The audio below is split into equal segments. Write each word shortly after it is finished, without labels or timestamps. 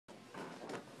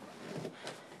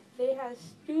has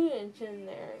students in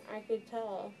there. I could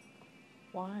tell.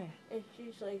 Why? And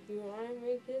she's like, "You want to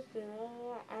make this?" And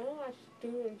I don't want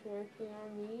students working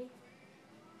on me.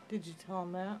 Did you tell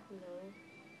him that? No.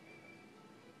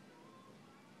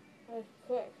 That was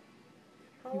quick.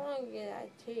 How long did that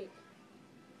take?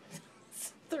 It's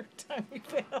the third time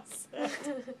you've asked that.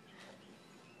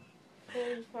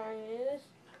 45 minutes.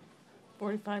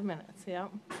 45 minutes, yeah.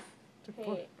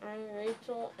 Hey, I'm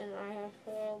Rachel, and I have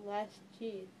 4 less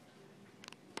teeth.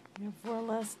 You have 4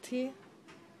 less teeth?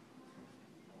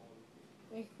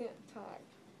 I can't talk.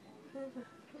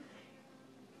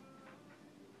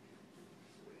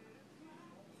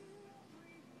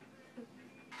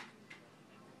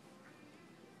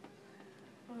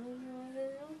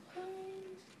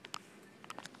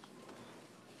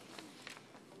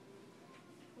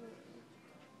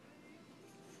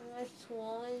 Am I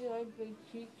swollen? Do I have big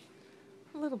cheeks?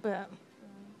 A little bit.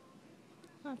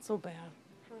 Not so bad.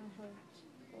 Kind of hurts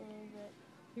a little bit.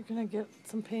 You're going to get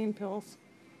some pain pills.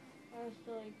 That was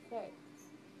really quick.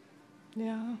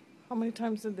 Yeah? How many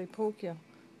times did they poke you?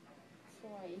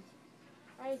 Twice.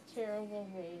 I had terrible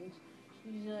veins.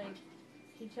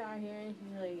 She sat here and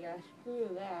she's like, yeah, screw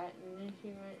that. And then she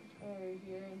went over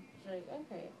here and she's like,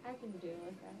 okay, I can deal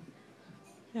with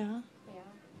that. Yeah? Yeah.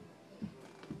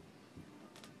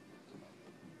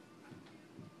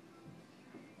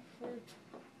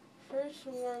 First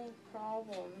world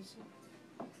problems.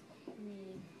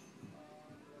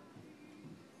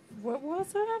 What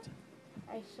was that?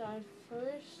 I said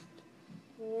first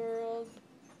world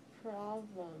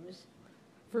problems.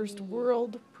 First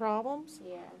world problems?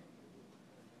 Yeah.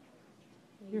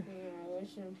 You're- Keeping my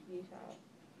wisdom teeth out.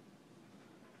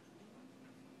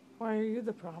 Why are you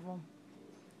the problem?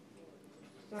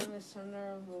 I'm the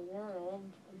center of the world.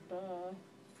 Duh.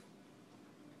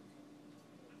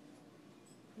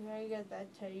 Can I get that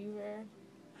teddy bear?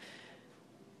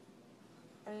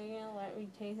 Are they gonna let me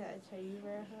take that teddy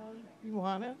bear home? You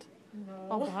want it? No.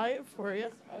 I'll buy it for you.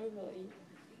 It's ugly.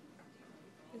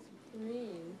 It's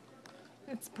green.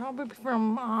 It's probably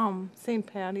from St.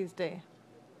 Patty's Day.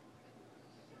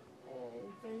 Oh,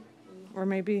 I'm thirsty. Or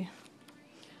maybe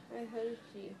I'm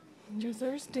thirsty. you're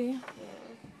thirsty.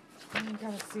 Yeah. You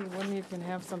gotta see when you can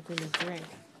have something to drink.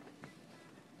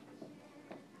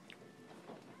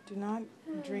 Do not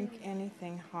drink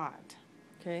anything hot,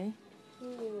 okay?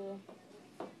 Ooh.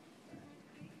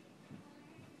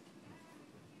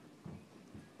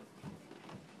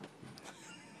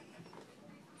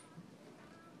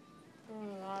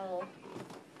 Wow.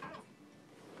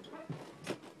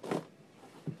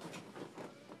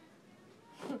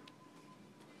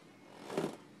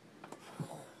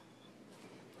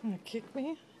 Gonna kick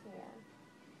me? Yeah.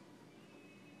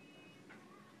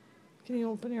 Can you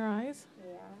open your eyes?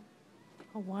 Yeah.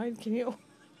 How wide can you?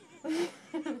 I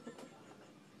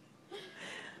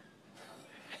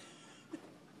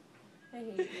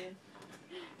hate you.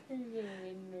 You're getting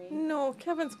mean to me. No,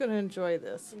 Kevin's gonna enjoy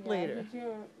this Yeah, later. he's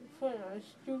gonna put on a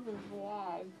stupid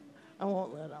vlog. I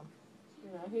won't let him.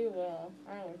 No, he will.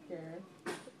 I don't care.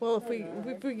 Well,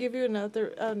 if we give you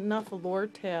enough lore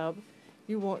tab,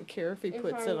 you won't care if he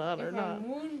puts it on or not. If I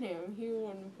moon him, he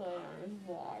wouldn't put it on his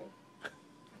vlog.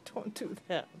 Don't do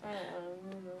that. I don't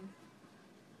want to moon him.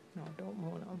 No, don't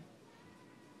moan him.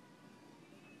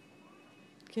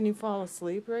 Can you fall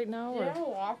asleep right now? Did Or I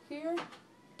walk here?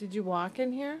 did you walk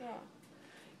in here? Yeah.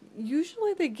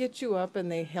 Usually they get you up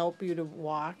and they help you to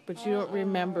walk, but you don't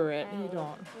remember it. You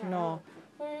don't. No.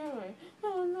 Where am I?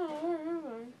 Oh no, where am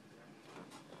I?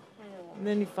 I don't And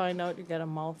then you find out you got a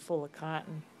mouthful of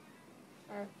cotton.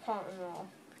 Or cotton off.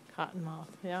 Cotton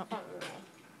mouth, yeah. Cotton off.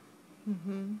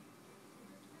 Mm-hmm.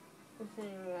 The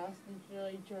thing else is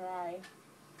really dry.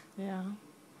 Yeah.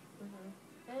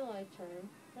 I don't like term.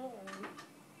 Don't worry.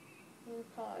 I'm in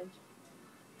college.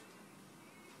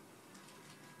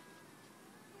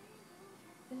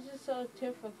 This is so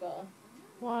typical.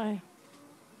 Why?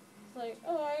 It's like,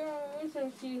 oh, I got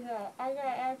wisdom teeth out. I got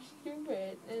act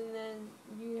stupid. And then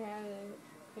you had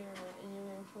a camera and you're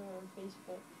going to put it on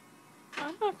Facebook.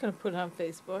 I'm not going to put it on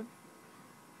Facebook.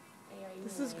 Yeah, you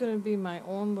This might. is going to be my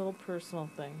own little personal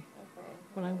thing. Okay.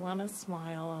 When I want to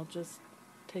smile, I'll just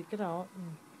take it out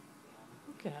and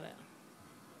look at it.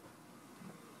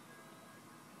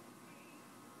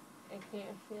 I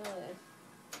can't feel this.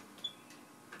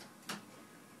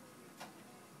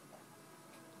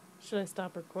 Should I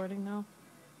stop recording now?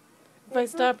 If I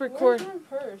stop recording... Where's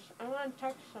my purse? I want to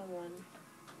text someone.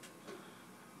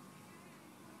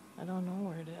 I don't know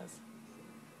where it is.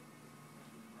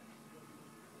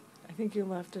 I think you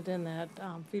left it in that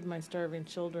Feed My Starving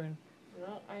Children.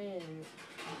 No, I didn't.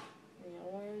 You know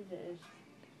where it is.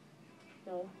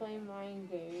 Don't play mind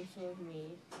games with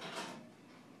me.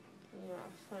 You're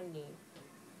not funny.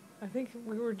 I think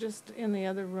we were just in the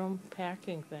other room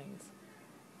packing things.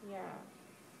 Yeah.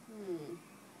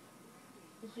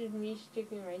 This is me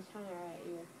sticking my tongue out at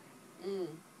you.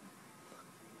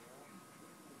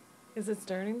 Is it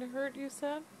starting to hurt, you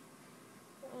said?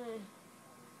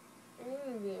 I'm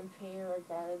gonna be in pain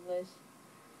regardless.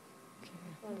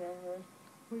 Okay. Whatever.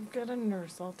 We've got a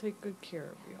nurse. I'll take good care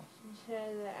of you. She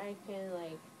said that I can,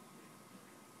 like,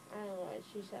 I don't know what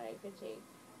she said I could take.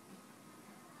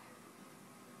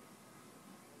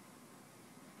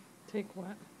 Take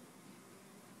what?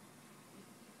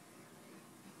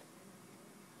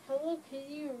 Hello,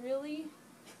 Kitty, really?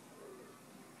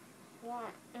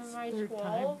 What? Am It's I third 12?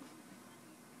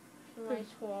 time. Am I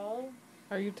 12?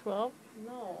 Are you 12?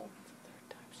 No. Third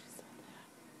time she said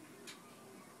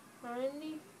How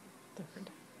many? that. Third.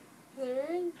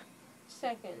 Third?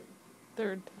 Second.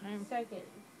 Third time. Second.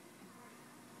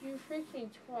 You freaked me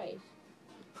twice.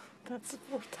 That's the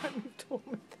fourth time you told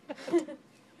me that.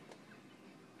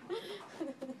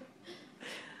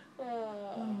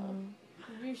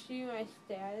 Did you see my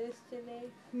status today?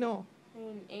 No. I'm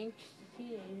an anxious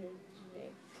teenager today.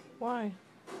 Why?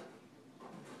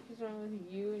 Because I'm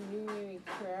with you and you made me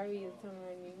crabby this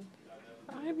morning.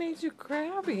 I made you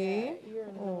crabby. Yeah, you're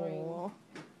annoying. Oh.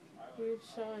 You're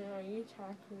so annoying. You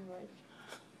talk too much.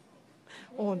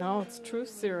 Oh, now it's truth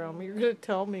serum. You're going to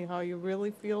tell me how you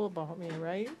really feel about me,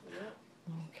 right? Yep.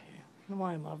 Okay. Well,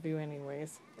 I love you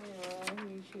anyways. I love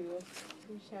you too.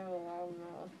 You just have a loud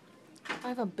mouth. I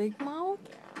have a big mouth?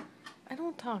 Yeah. I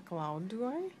don't talk loud, do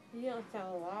I? You don't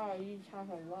sound loud. You talk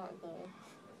a lot though.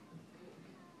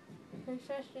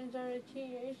 Confessions on a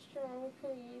teenage drama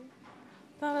queen.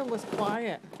 Thought it was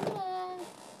quiet.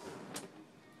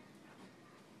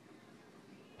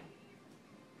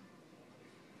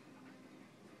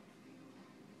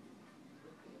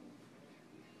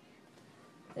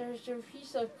 There's a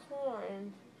piece of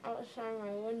corn outside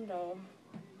my window.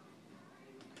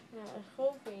 And I was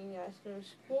hoping that some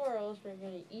squirrels were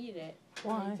going to eat it.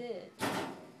 Why? And they didn't.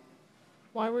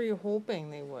 Why were you hoping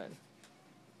they would?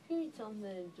 Give me something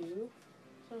to do.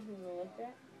 Something to look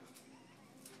at.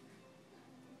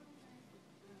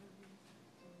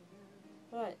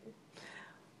 What?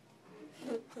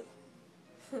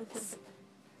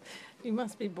 You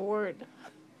must be bored.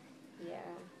 Yeah.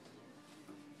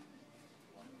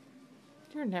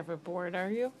 You're never bored, are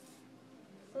you?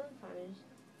 Sometimes.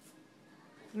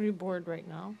 Are you bored right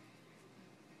now?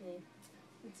 Yeah.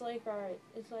 It's like our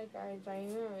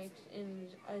dynamics in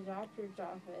a doctor's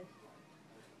office.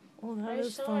 Oh, that There's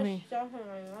is so funny. much stuff in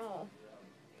my mouth.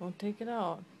 Don't take it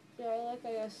out. Do I look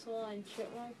like a swollen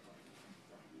chipmunk?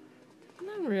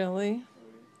 Not really.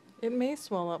 It may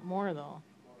swell up more, though.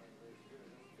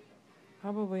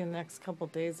 Probably in the next couple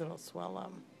days it'll swell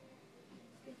up.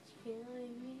 It's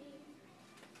killing me.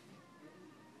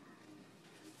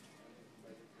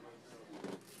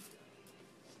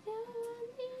 Still on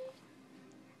me.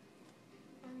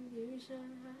 I'm losing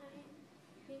my mind.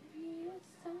 Give me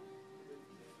a sign.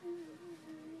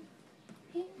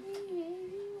 Hit me,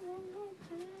 baby, one more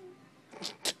time.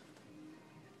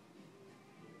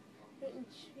 Britney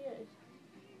Spears.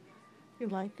 You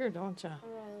like her, don't you? Oh,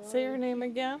 I Say love her name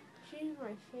again. She's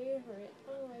my favorite.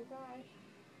 Oh my gosh.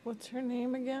 What's her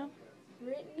name again?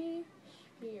 Britney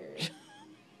Spears.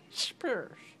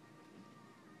 Spears.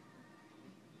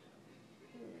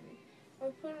 I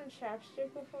put on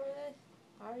chapstick before this.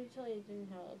 Obviously it didn't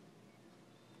help.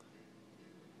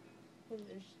 Because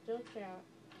there's still chap.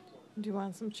 Do you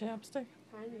want some chapstick?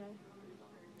 Kinda.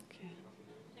 Okay.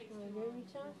 You wanna give me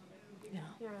some? Yeah.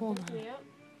 You wanna Hold hook on. me up?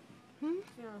 Hmm?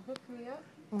 You wanna hook me up?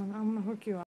 Hold on, I'm gonna hook you up.